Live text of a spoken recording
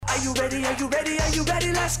you ready? Are you ready? Are you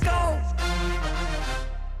ready? Let's go.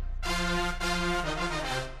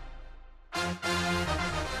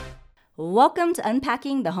 Welcome to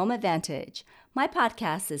Unpacking the Home Advantage. My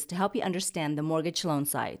podcast is to help you understand the mortgage loan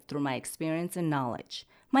side through my experience and knowledge.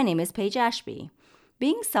 My name is Paige Ashby.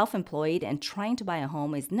 Being self-employed and trying to buy a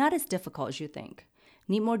home is not as difficult as you think.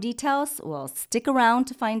 Need more details? Well, stick around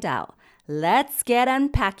to find out. Let's get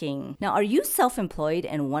unpacking. Now, are you self-employed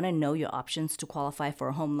and want to know your options to qualify for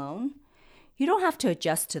a home loan? You don't have to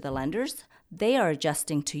adjust to the lenders. They are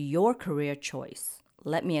adjusting to your career choice.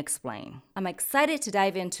 Let me explain. I'm excited to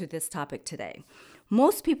dive into this topic today.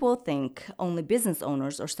 Most people think only business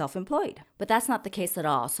owners are self-employed, but that's not the case at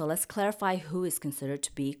all. So let's clarify who is considered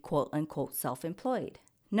to be quote-unquote self-employed.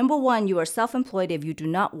 Number one, you are self-employed if you do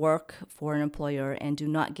not work for an employer and do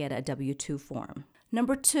not get a W-2 form.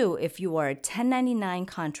 Number two, if you are a 1099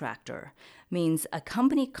 contractor, means a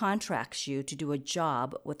company contracts you to do a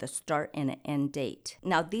job with a start and an end date.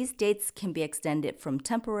 Now, these dates can be extended from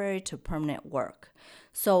temporary to permanent work.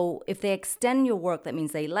 So if they extend your work, that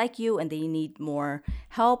means they like you and they need more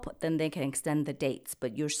help, then they can extend the dates,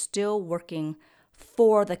 but you're still working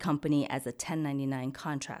for the company as a 1099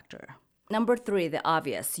 contractor. Number three, the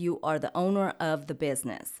obvious, you are the owner of the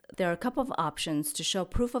business. There are a couple of options to show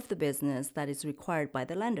proof of the business that is required by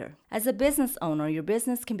the lender. As a business owner, your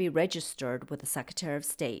business can be registered with the Secretary of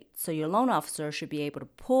State, so your loan officer should be able to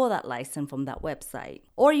pull that license from that website.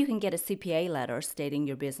 Or you can get a CPA letter stating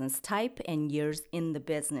your business type and years in the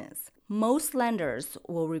business. Most lenders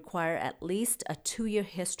will require at least a 2-year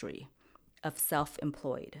history of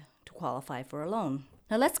self-employed to qualify for a loan.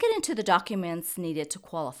 Now let's get into the documents needed to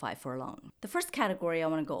qualify for a loan. The first category I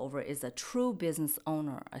want to go over is a true business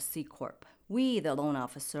owner, a C Corp. We, the loan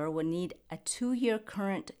officer, would need a 2-year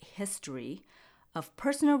current history of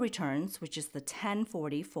personal returns, which is the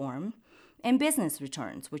 1040 form, and business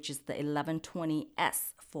returns, which is the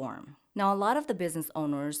 1120S form. Now, a lot of the business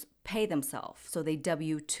owners pay themselves, so they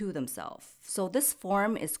W-2 themselves. So this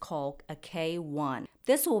form is called a K-1.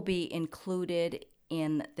 This will be included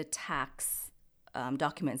in the tax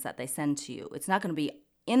documents that they send to you. It's not going to be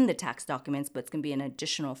in the tax documents, but it's going to be an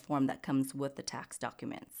additional form that comes with the tax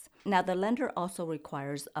documents. Now, the lender also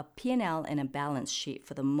requires a P&L and a balance sheet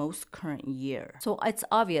for the most current year. So it's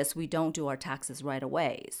obvious we don't do our taxes right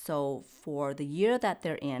away. So for the year that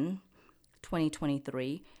they're in,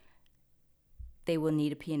 2023, they will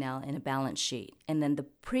need a P&L and a balance sheet. And then the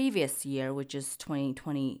previous year, which is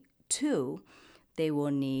 2022, they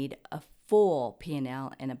will need a full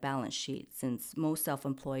P&L and a balance sheet, since most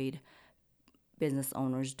self-employed business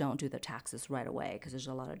owners don't do their taxes right away because there's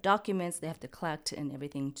a lot of documents they have to collect and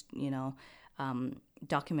everything,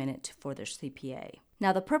 document it for their CPA.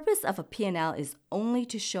 Now, the purpose of a P&L is only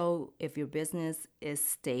to show if your business is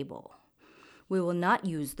stable. We will not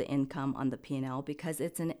use the income on the P&L because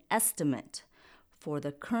it's an estimate for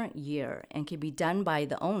the current year and can be done by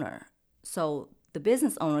the owner. So the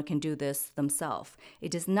business owner can do this themselves.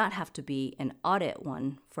 It does not have to be an audit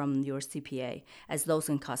one from your CPA, as those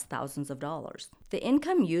can cost thousands of dollars. The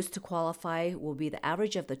income used to qualify will be the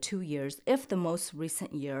average of the 2 years if the most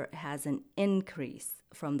recent year has an increase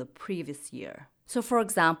from the previous year. So for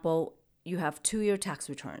example, you have 2-year tax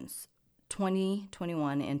returns,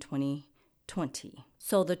 2021 and 2020.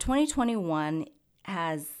 So the 2021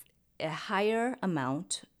 has a higher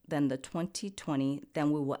amount than the 2020,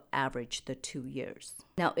 then we will average the 2 years.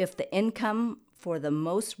 Now, if the income for the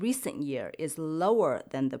most recent year is lower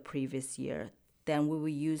than the previous year, then we will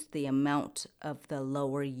use the amount of the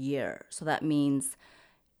lower year. So that means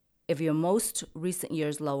if your most recent year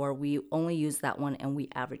is lower, we only use that one and we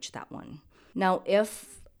average that one. Now,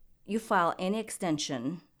 if you file any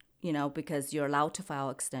extension, because you're allowed to file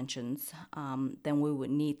extensions, then we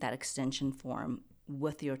would need that extension form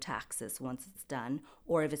with your taxes once it's done.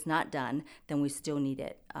 Or if it's not done, then we still need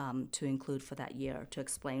it to include for that year to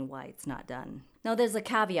explain why it's not done. Now, there's a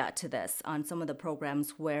caveat to this on some of the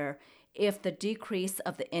programs where if the decrease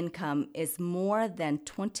of the income is more than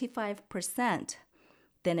 25%,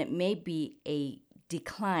 then it may be a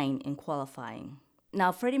decline in qualifying.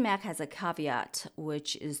 Now, Freddie Mac has a caveat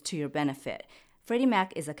which is to your benefit. Freddie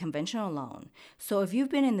Mac is a conventional loan. So if you've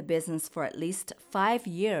been in the business for at least 5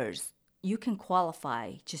 years, you can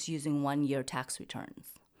qualify just using 1-year tax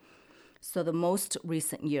returns. So the most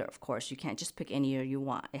recent year, of course, you can't just pick any year you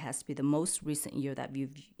want. It has to be the most recent year that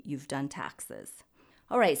you've done taxes.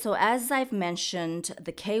 All right, so as I've mentioned,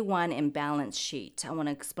 the K-1 and balance sheet, I want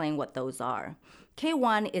to explain what those are.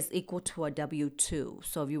 K-1 is equal to a W-2.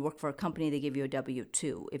 So if you work for a company, they give you a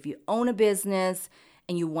W-2. If you own a business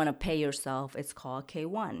and you want to pay yourself, it's called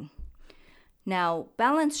K-1. Now,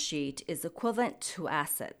 balance sheet is equivalent to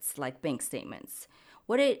assets like bank statements.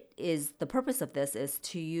 What it is, the purpose of this is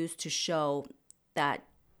to use to show that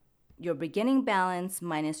your beginning balance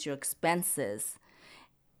minus your expenses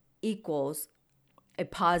equals a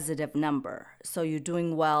positive number. So you're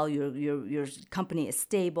doing well, your company is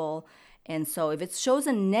stable. And so if it shows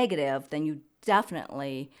a negative, then you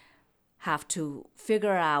definitely have to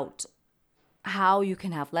figure out how you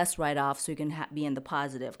can have less write-offs so you can be in the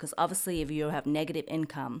positive. Because obviously if you have negative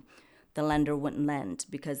income, the lender wouldn't lend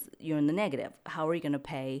because you're in the negative. How are you going to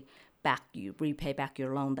repay back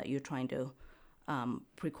your loan that you're trying to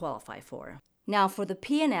pre-qualify for? Now for the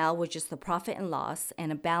P&L, which is the profit and loss,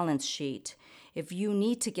 and a balance sheet, if you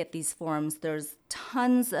need to get these forms, there's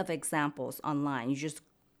tons of examples online. You just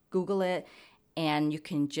Google it and you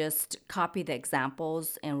can just copy the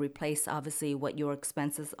examples and replace obviously what your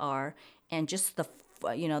expenses are, and just the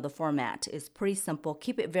format is pretty simple.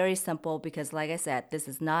 Keep it very simple because like I said, this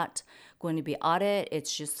is not going to be audit.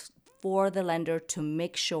 It's just for the lender to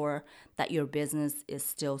make sure that your business is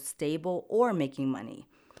still stable or making money.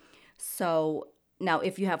 So now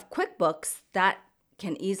if you have QuickBooks, that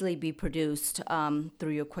can easily be produced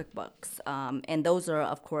through your QuickBooks. And those are,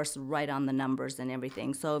 of course, right on the numbers and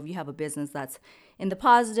everything. So if you have a business that's in the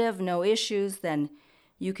positive, no issues, then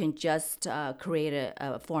you can just create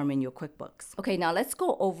a form in your QuickBooks. Okay, now let's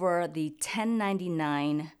go over the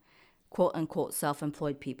 1099 quote-unquote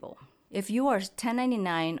self-employed people. If you are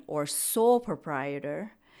 1099 or sole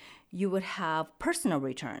proprietor, you would have personal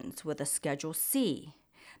returns with a Schedule C.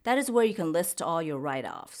 That is where you can list all your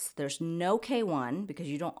write-offs. There's no K-1 because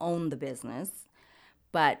you don't own the business,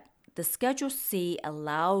 but the Schedule C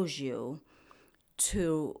allows you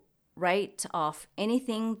to write off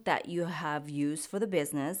anything that you have used for the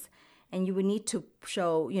business, and you would need to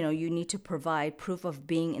show, you need to provide proof of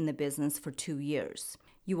being in the business for 2 years.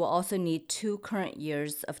 You will also need 2 current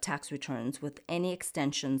years of tax returns with any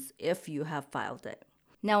extensions if you have filed it.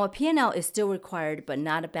 Now, a P&L is still required, but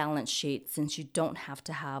not a balance sheet since you don't have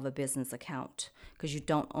to have a business account because you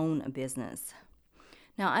don't own a business.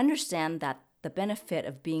 Now, understand that the benefit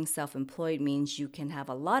of being self-employed means you can have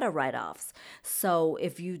a lot of write-offs. So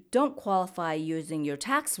if you don't qualify using your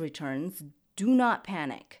tax returns, do not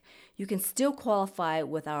panic. You can still qualify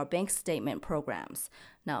with our bank statement programs.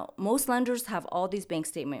 Now, most lenders have all these bank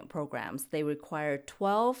statement programs. They require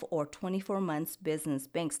 12 or 24 months business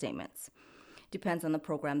bank statements. Depends on the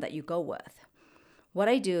program that you go with. What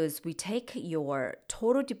I do is we take your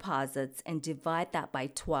total deposits and divide that by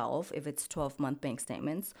 12 if it's 12-month bank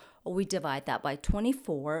statements, or we divide that by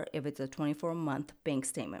 24 if it's a 24-month bank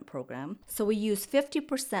statement program. So we use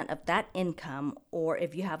 50% of that income, or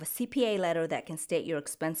if you have a CPA letter that can state your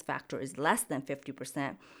expense factor is less than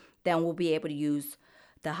 50%, then we'll be able to use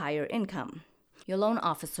the higher income. Your loan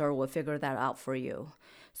officer will figure that out for you.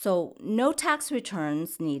 So no tax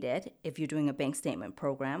returns needed if you're doing a bank statement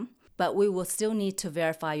program, but we will still need to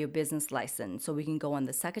verify your business license. So we can go on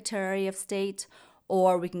the Secretary of State,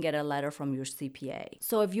 or we can get a letter from your CPA.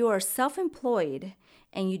 So if you are self-employed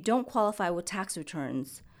and you don't qualify with tax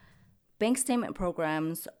returns, bank statement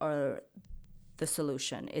programs are the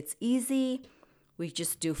solution. It's easy. We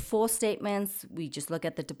just do full statements. We just look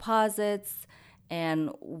at the deposits, and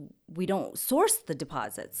we don't source the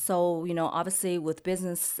deposits. So, obviously with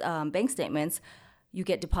business bank statements, you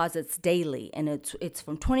get deposits daily, and it's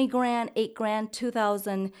from 20 grand, 8 grand,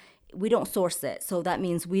 2,000. We don't source it. So that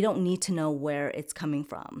means we don't need to know where it's coming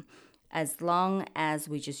from, as long as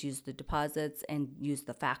we just use the deposits and use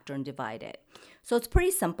the factor and divide it. So it's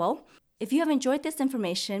pretty simple. If you have enjoyed this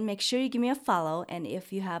information, make sure you give me a follow. And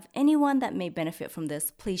if you have anyone that may benefit from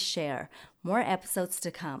this, please share. More episodes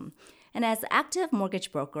to come. And as an active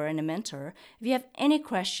mortgage broker and a mentor, if you have any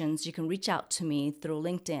questions, you can reach out to me through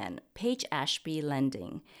LinkedIn, Paige Ashby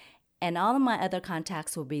Lending. And all of my other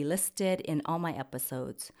contacts will be listed in all my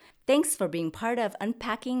episodes. Thanks for being part of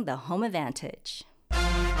Unpacking the Home Advantage.